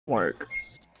homework.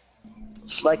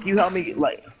 Like you help me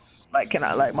like can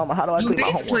I like mama? How do I clean my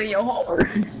homework? Clean your homework.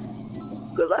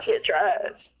 Cause that shit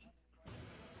trash.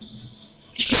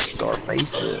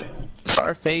 Scarface it.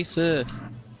 Scarface it.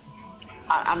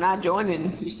 I'm not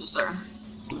joining, Mr. Sir.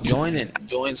 Join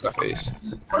Scarface.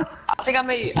 I think I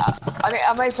made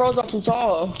Frozen too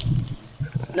tall.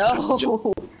 No.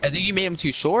 I think you made him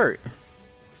too short.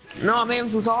 No, I made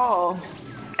him too tall.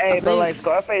 Hey, but like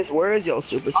Scarface, where is your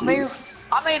super suit?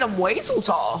 I made him way too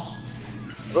tall.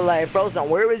 But like Frozen,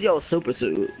 where is your super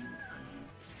suit?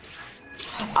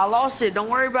 I lost it. Don't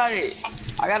worry about it.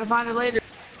 I gotta find it later.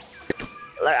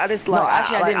 Like I just like, No,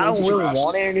 actually, I don't really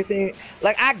want it or anything.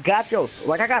 Like I got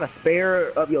I got a spare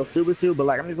of your super suit, but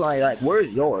like I'm just like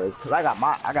where's yours? Cause I got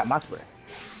my spare.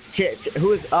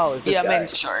 Who is? Oh, is this guy? I made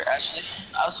him short. Actually,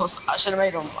 I should have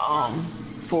made him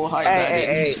full height.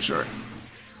 Hey. Short.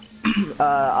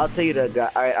 I'll tell you the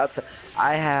guy. All right,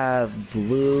 I have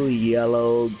blue,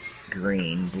 yellow,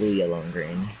 green. Blue, yellow, and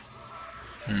green.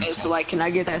 Hey, so like, can I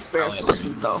get that spare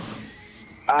suit though?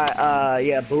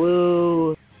 Yeah,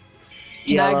 blue.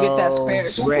 Can Yellow, I get that spare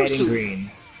super red suit? and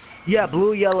green. Yeah,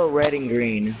 blue, yellow, red, and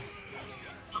green.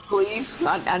 Please,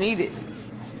 I need it.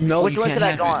 No, Which one should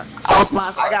I go on?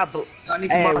 I got blue.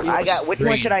 Which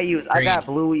one should I use? I got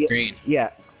blue. Green.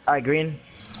 Yeah. Alright, green.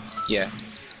 Yeah.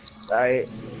 Alright.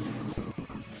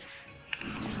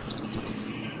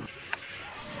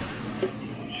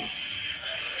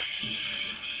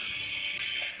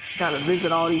 Gotta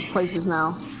visit all these places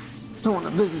now. Don't want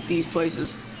to visit these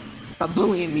places. Stop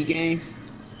bullying me, game.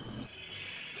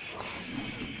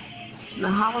 Now,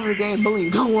 how was the game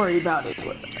bullying? Don't worry about it.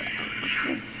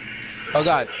 Oh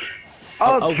god.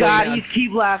 Oh god, he's key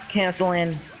blast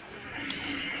canceling.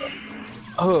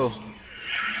 Oh.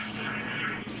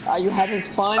 Are you having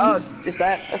fun? Oh, is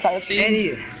that a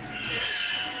thing?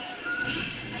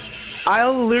 I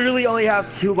literally only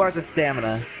have 2 bars of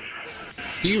stamina.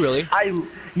 Do you really?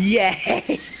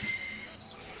 Yes.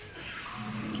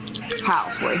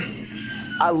 Houseway.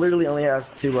 I literally only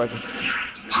have 2 bars of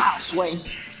Houseway.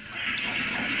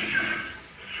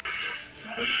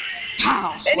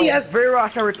 Houseway. And he has very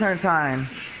Russian return time.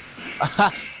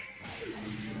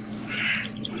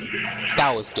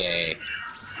 That was gay.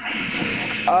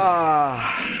 Oh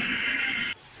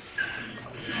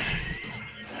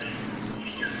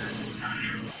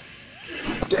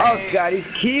god, he's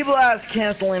key blast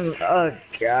canceling. Oh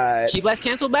god. Key blast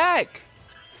cancel back.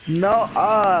 No,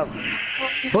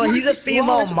 but he's a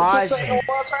female Majin.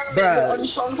 Bruh.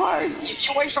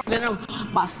 You're way stronger than him.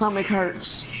 My stomach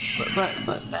hurts. But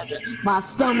my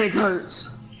stomach hurts.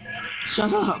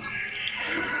 Shut up.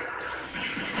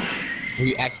 Will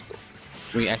you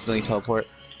accidentally teleport?